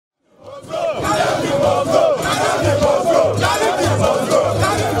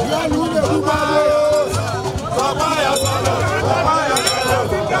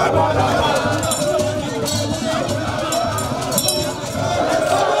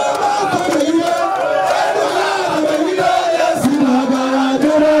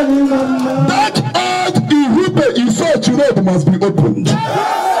must be opened.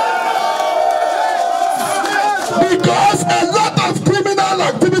 Because a lot of criminal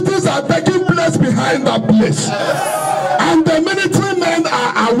activities are taking place behind that place. And the military men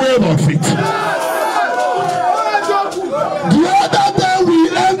are aware of it. The other day we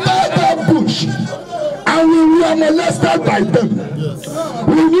entered the bush and we were molested by them.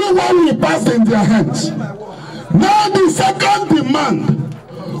 We knew what we passed in their hands. Now the second demand,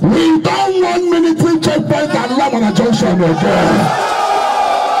 we don't want military checkpoint at Lamana Junction again.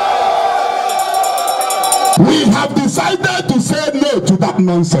 We have decided to say no to that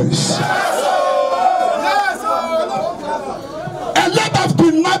nonsense. A lot of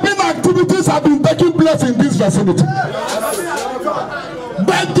kidnapping activities have been taking place in this vicinity.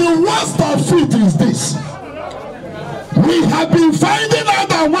 But the worst of it is this. We have been finding out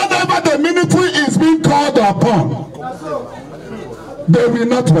that whenever the military is being called upon, they will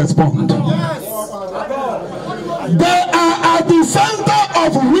not respond. They are at the center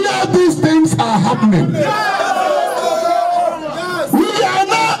of where these things are happening. We are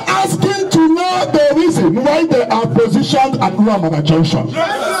now asking to know the reason why they are positioned at Lamana Junction.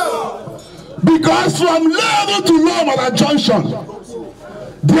 Because from Lero to Lamana Junction,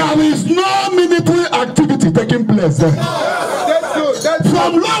 there is no military activity taking place there.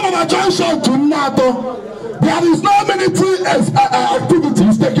 From Lamana Junction to NATO, there is no military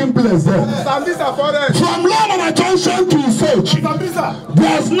activities taking place there. From Lamana Junction to Sochi,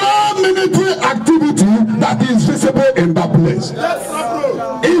 there is no military activity that is visible in that place.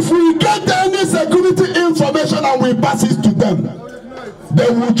 If we get any security information and we pass it to them, they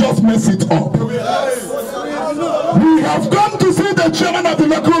will just mess it up. We have come to see the chairman of the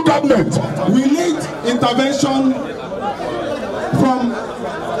local government. We need intervention from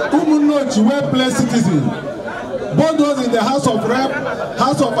Umunochi, well-placed citizens. Both those in the House of Rep,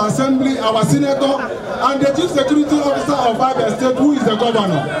 House of Assembly, our Senator, and the Chief Security Officer of Abia State, who is the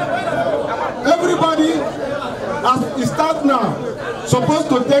governor. Everybody, as it starts now, supposed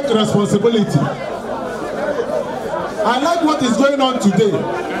to take responsibility. I like what is going on today,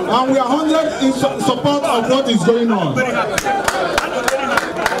 and we are 100% in support of what is going on.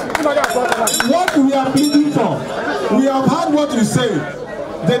 What we are pleading for, we have heard what you say.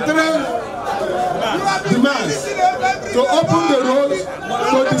 The three demands to open the roads,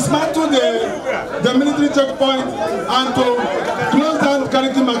 to dismantle the military checkpoint, and to close down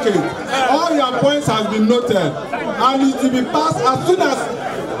Kariki Market. All your points have been noted, and it will be passed as soon as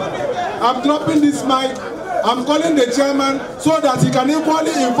I'm dropping this mic. I'm calling the chairman so that he can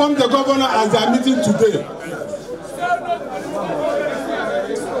equally inform the governor as they are meeting today.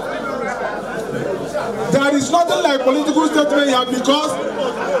 There is nothing like political statement here because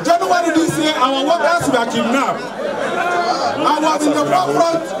January this year our workers were kidnapped. I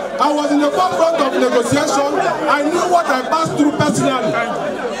was in the forefront of negotiation. I knew what I passed through personally.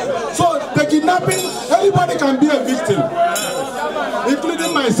 So the kidnapping, anybody can be a victim,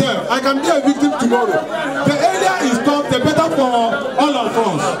 including myself. I can be a victim tomorrow. The area is tough, the better for all of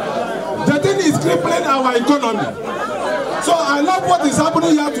us. The thing is crippling our economy. So I love what is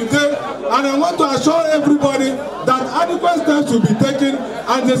happening here today, and I want to assure everybody that adequate steps will be taken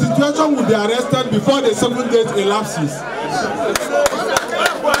and the situation will be arrested before the 7 days elapses.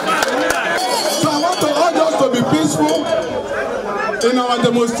 So I want to urge us to be peaceful in our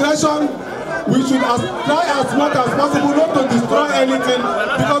demonstration. We should try as much as possible not to destroy anything,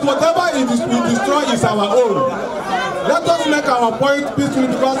 because whatever we destroy is our own. Let us make our point peacefully,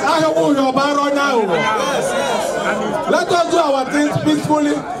 because let us do our things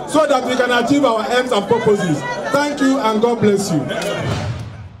peacefully so that we can achieve our aims and purposes. Thank you and God bless you.